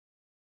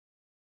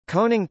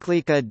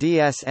Koninklijke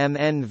DSM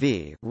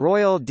NV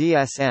Royal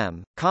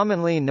DSM,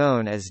 commonly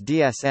known as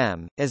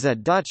DSM, is a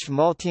Dutch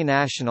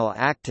multinational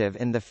active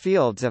in the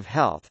fields of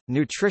health,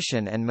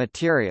 nutrition and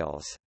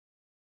materials.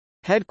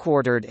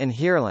 Headquartered in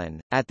Heerlen,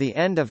 at the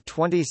end of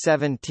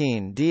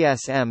 2017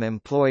 DSM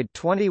employed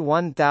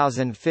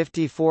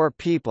 21,054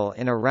 people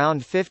in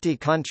around 50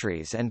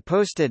 countries and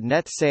posted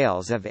net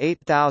sales of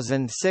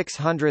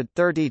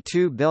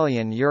 €8,632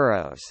 billion.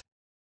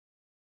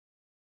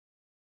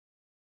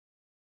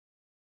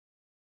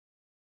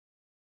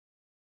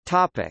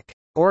 Topic: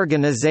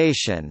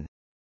 Organization.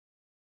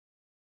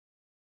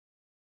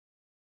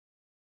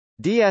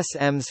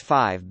 DSM's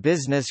 5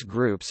 business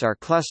groups are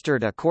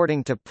clustered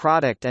according to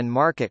product and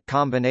market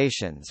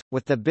combinations,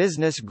 with the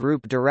business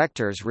group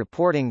directors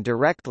reporting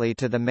directly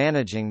to the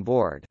managing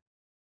board.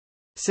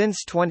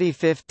 Since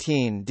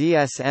 2015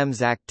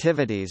 DSM's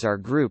activities are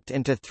grouped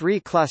into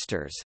 3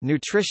 clusters: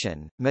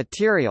 Nutrition,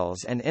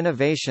 Materials and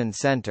Innovation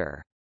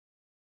Center.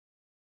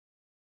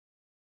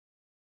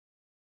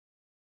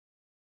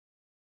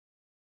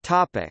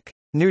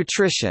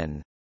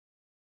 Nutrition.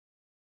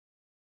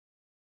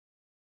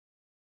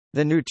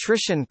 The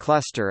nutrition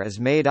cluster is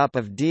made up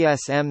of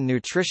DSM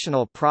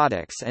nutritional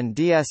products and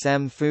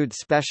DSM food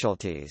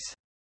specialties.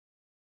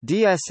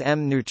 DSM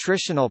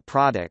nutritional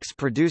products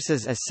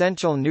produces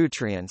essential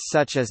nutrients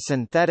such as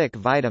synthetic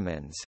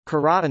vitamins,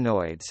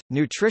 carotenoids,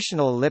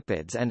 nutritional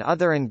lipids and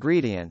other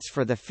ingredients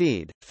for the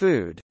feed,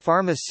 food,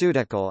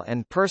 pharmaceutical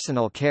and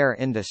personal care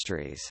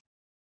industries.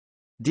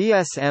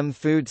 DSM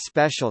Food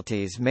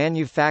Specialties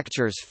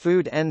manufactures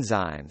food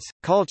enzymes,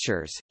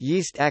 cultures,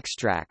 yeast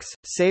extracts,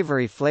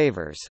 savory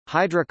flavors,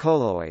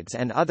 hydrocolloids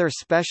and other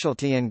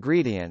specialty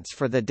ingredients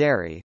for the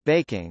dairy,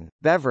 baking,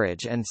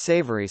 beverage and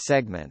savory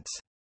segments.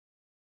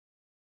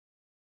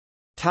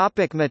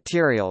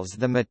 Materials.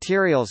 The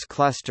materials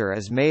cluster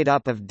is made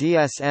up of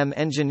DSM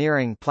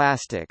engineering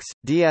plastics,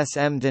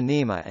 DSM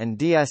Dyneema and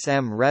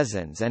DSM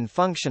resins and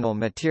functional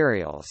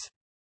materials.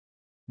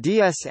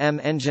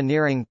 DSM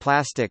engineering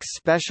plastics.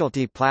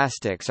 Specialty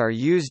plastics are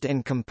used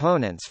in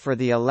components for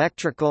the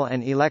electrical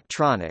and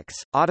electronics,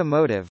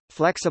 automotive,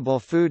 flexible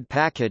food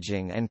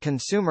packaging and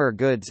consumer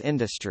goods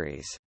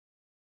industries.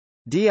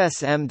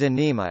 DSM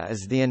Dyneema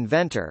is the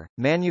inventor,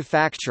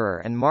 manufacturer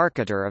and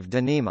marketer of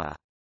Dyneema.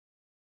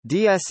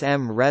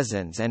 DSM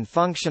resins and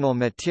functional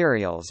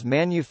materials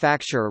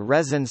manufacture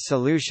resin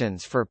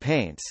solutions for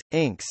paints,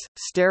 inks,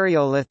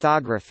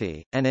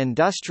 stereolithography, and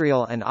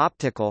industrial and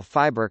optical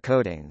fiber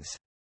coatings.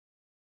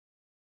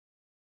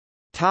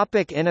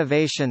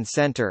 Innovation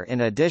Center.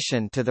 In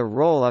addition to the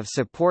role of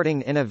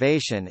supporting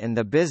innovation in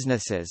the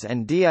businesses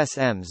and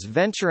DSM's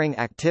venturing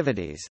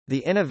activities, the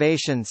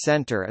Innovation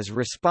Center is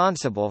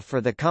responsible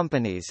for the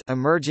company's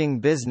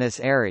emerging business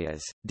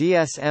areas,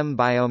 DSM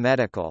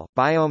Biomedical,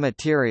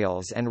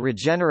 Biomaterials and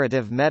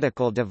Regenerative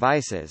Medical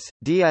Devices,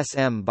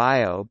 DSM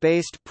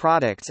Bio-based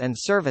Products and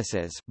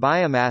Services,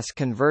 Biomass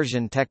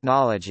Conversion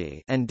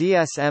Technology, and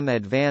DSM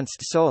Advanced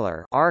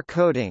Solar, R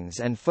coatings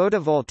and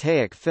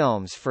photovoltaic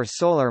films for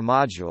solar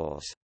modules.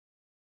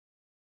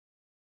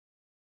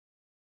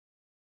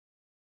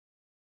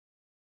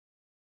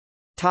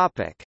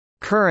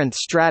 Current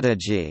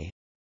strategy.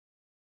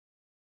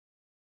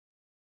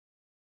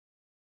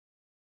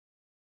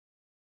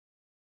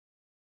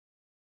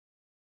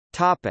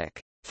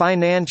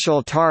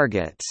 Financial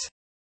targets.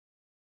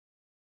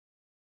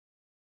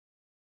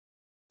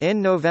 In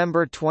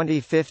November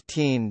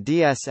 2015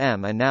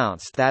 DSM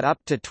announced that up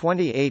to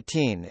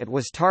 2018 it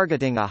was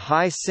targeting a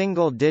high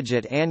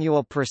single-digit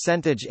annual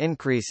percentage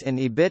increase in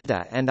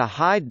EBITDA and a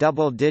high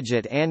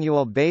double-digit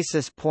annual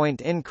basis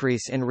point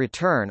increase in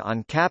return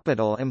on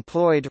capital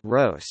employed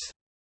 (ROCE).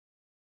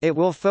 It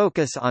will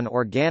focus on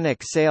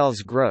organic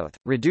sales growth,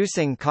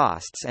 reducing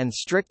costs and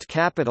strict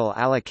capital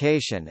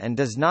allocation and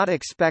does not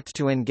expect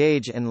to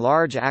engage in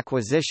large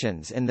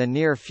acquisitions in the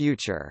near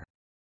future.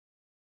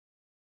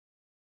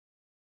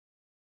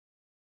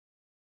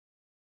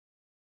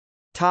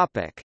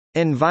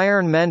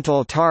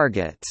 Environmental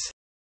targets.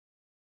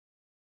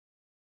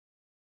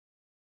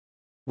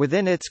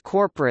 Within its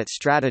corporate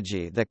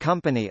strategy, the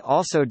company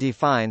also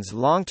defines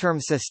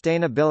long-term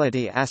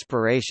sustainability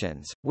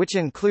aspirations, which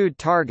include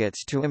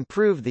targets to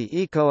improve the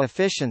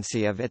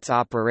eco-efficiency of its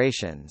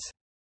operations.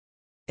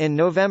 In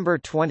November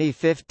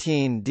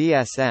 2015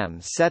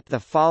 DSM set the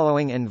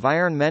following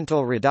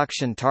environmental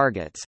reduction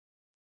targets.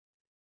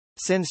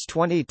 Since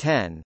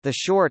 2010, the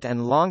short-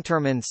 and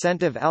long-term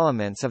incentive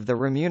elements of the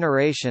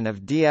remuneration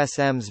of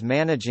DSM's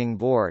managing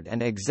board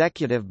and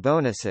executive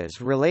bonuses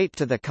relate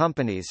to the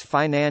company's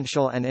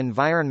financial and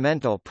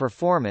environmental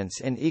performance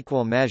in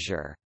equal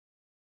measure.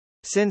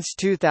 Since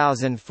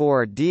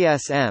 2004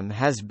 DSM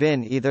has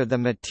been either the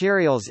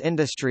materials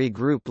industry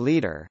group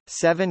leader,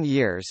 7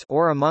 years,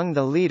 or among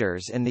the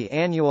leaders in the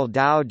annual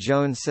Dow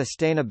Jones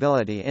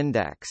Sustainability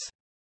Index.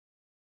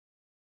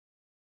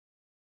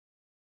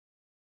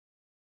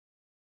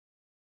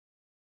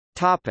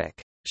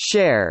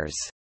 Shares.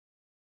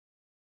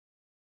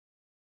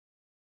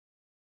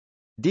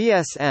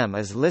 DSM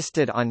is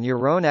listed on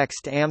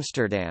Euronext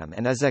Amsterdam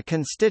and is a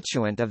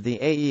constituent of the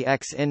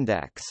AEX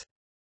index.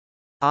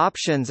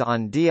 Options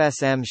on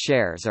DSM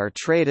shares are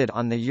traded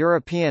on the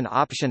European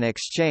Option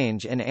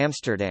Exchange in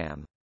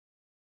Amsterdam.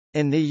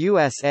 In the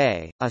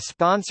USA, a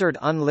sponsored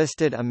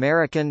Unlisted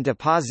American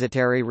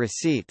Depositary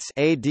Receipts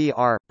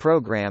 (ADR)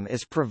 program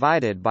is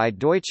provided by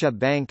Deutsche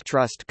Bank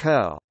Trust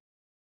Co.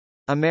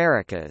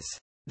 Americas.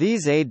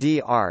 These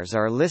ADRs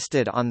are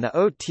listed on the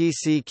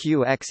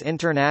OTCQX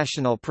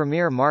International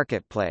Premier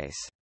Marketplace.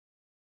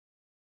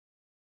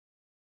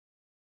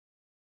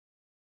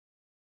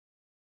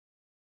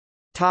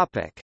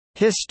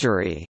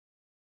 History.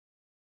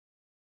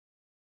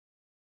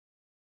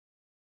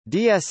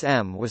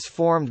 DSM was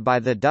formed by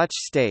the Dutch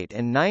state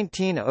in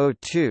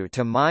 1902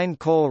 to mine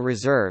coal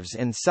reserves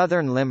in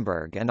southern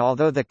Limburg, and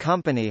although the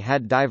company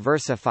had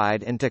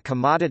diversified into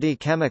commodity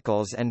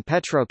chemicals and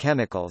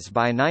petrochemicals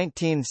by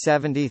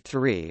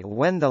 1973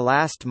 when the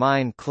last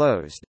mine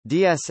closed,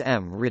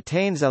 DSM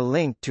retains a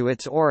link to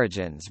its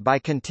origins by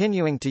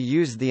continuing to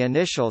use the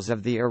initials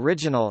of the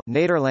original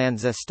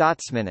Nederlandse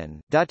Staatsmijnen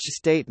Dutch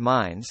state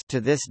mines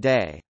to this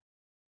day.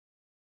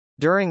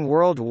 During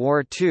World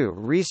War II,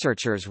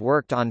 researchers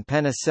worked on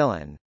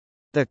penicillin.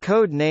 The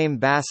code name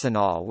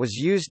Basanol was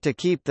used to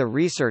keep the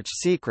research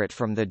secret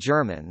from the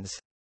Germans.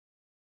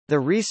 The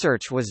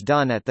research was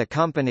done at the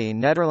company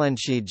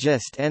Nederlandse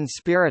Gist en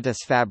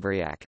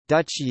Spiritusfabriek,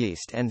 Dutch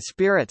Yeast and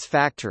Spirits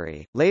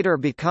Factory, later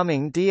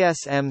becoming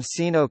DSM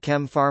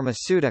Sinochem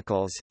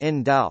Pharmaceuticals,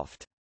 in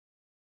Delft.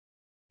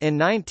 In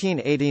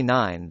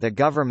 1989, the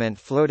government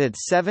floated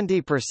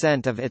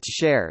 70% of its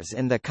shares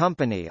in the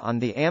company on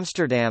the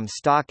Amsterdam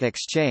Stock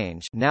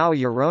Exchange, now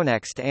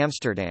Euronext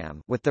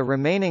Amsterdam, with the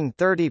remaining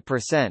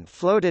 30%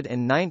 floated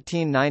in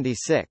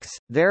 1996,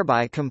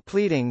 thereby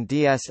completing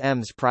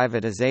DSM's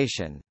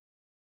privatization.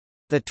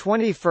 The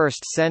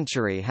 21st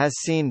century has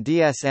seen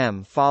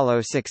DSM follow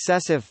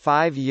successive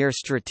 5-year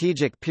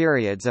strategic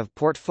periods of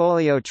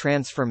portfolio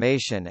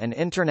transformation and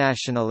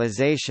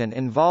internationalization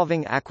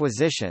involving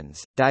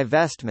acquisitions,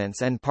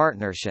 divestments and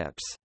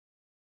partnerships.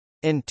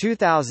 In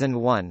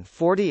 2001,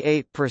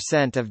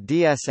 48% of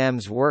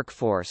DSM's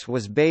workforce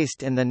was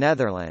based in the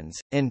Netherlands.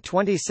 In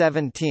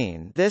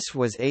 2017, this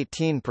was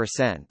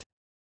 18%.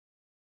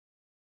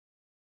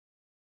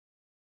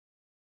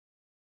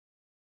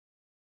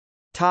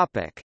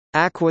 Topic: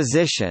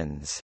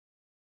 Acquisitions.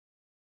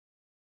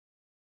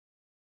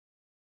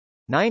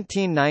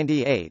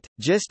 1998,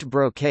 Gist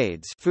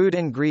Brocades, food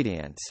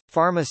ingredients,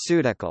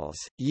 pharmaceuticals,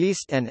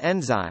 yeast and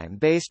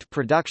enzyme-based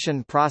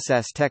production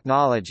process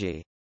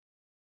technology.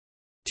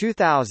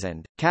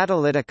 2000,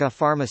 Catalytica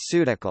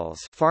Pharmaceuticals,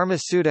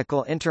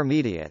 pharmaceutical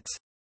intermediates.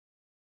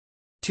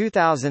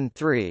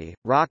 2003,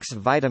 Rox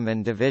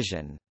Vitamin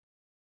Division.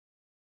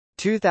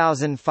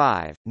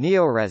 2005,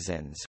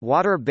 Neoresins,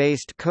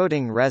 water-based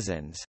coating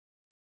resins.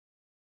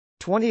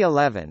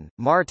 2011,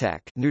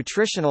 Martech,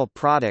 nutritional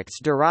products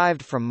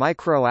derived from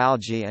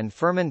microalgae and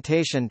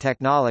fermentation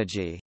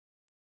technology.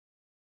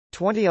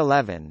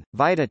 2011,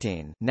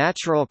 Vitatine,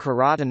 natural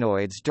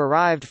carotenoids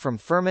derived from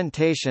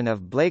fermentation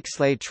of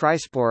Blakesley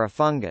trispora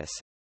fungus.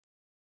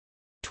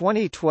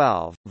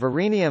 2012,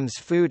 Verenium's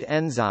food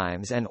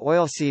enzymes and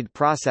oilseed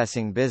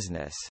processing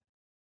business.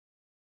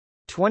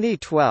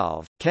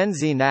 2012,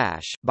 Kenzie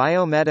Nash,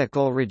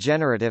 biomedical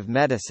regenerative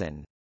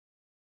medicine.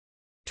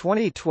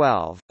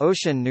 2012,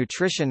 Ocean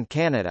Nutrition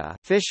Canada,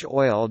 fish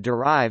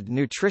oil-derived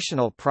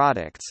nutritional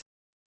products.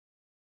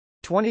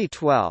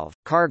 2012,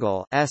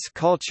 Cargill's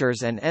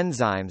cultures and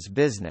enzymes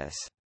business.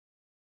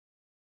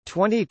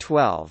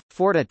 2012,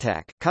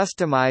 Fortitech,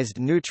 customized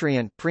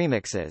nutrient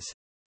premixes.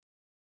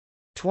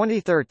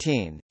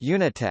 2013,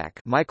 Unitech,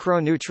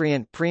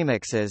 micronutrient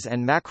premixes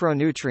and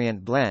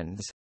macronutrient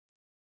blends.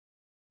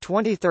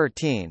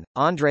 2013,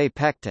 Andre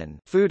Pectin,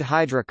 food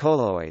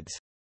hydrocolloids.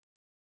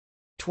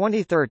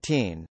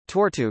 2013,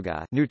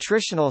 Tortuga,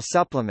 nutritional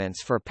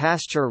supplements for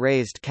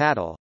pasture-raised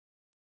cattle.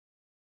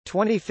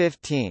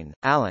 2015,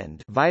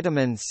 Alland,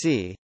 vitamin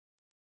C.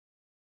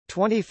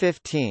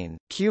 2015,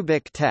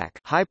 Cubic Tech,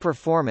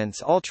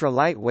 high-performance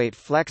ultra-lightweight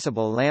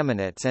flexible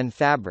laminates and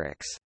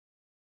fabrics.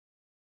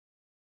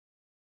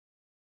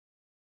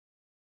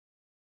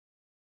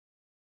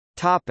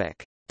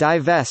 Topic: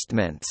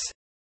 Divestments.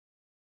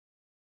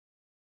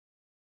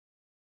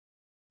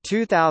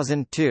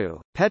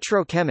 2002,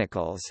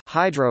 petrochemicals,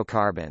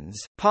 hydrocarbons,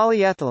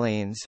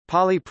 polyethylenes,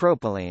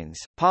 polypropylenes,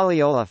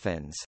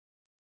 polyolefins.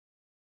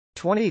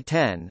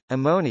 2010,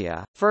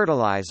 ammonia,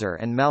 fertilizer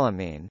and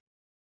melamine.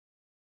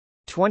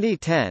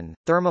 2010,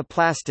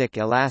 thermoplastic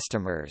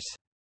elastomers.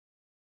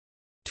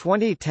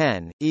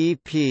 2010,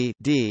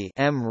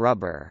 EPDM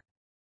rubber.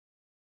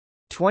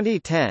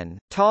 2010,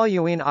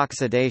 toluene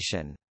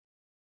oxidation.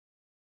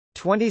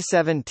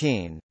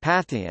 2017,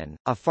 Patheon,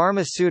 a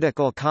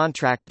pharmaceutical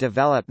contract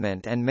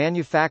development and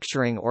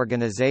manufacturing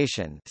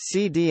organization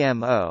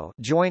 (CDMO)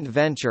 joint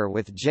venture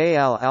with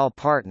JLL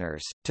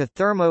Partners, to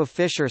Thermo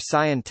Fisher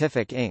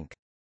Scientific Inc.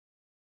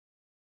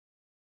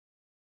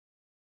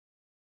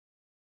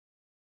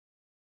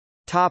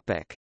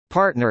 Topic: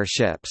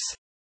 Partnerships.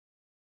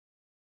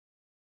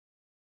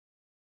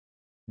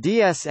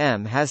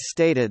 DSM has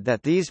stated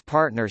that these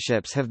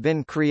partnerships have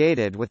been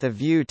created with a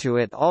view to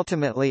it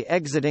ultimately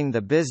exiting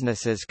the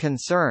businesses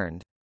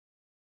concerned.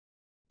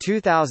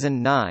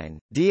 2009,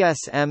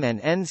 DSM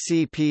and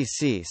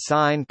NCPC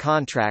sign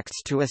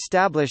contracts to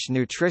establish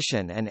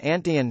nutrition and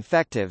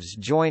anti-infectives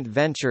joint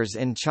ventures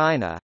in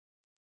China.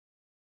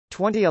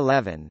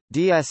 2011,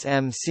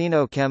 DSM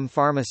Sinochem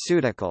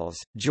Pharmaceuticals,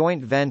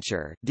 joint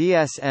venture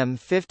DSM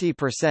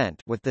 50%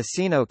 with the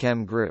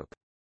Sinochem Group.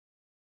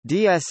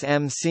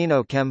 DSM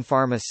Sinochem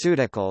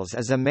Pharmaceuticals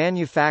is a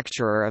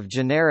manufacturer of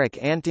generic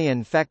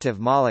anti-infective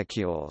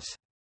molecules.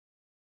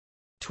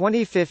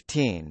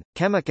 2015,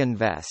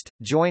 Chemicinvest,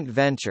 joint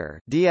venture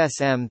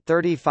DSM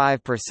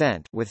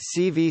 35% with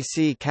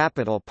CVC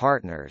Capital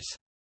Partners.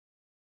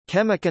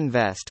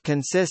 Chemicinvest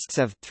consists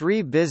of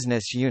 3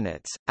 business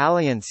units: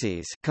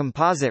 Alliances,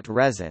 composite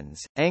resins;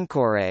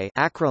 Encore,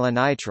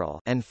 acrylonitrile;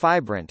 and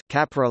Fibrant,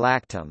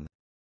 caprolactam.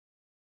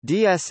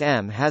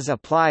 DSM has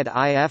applied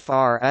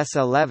IFRS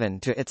 11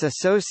 to its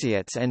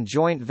associates and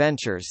joint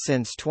ventures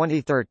since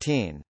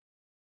 2013.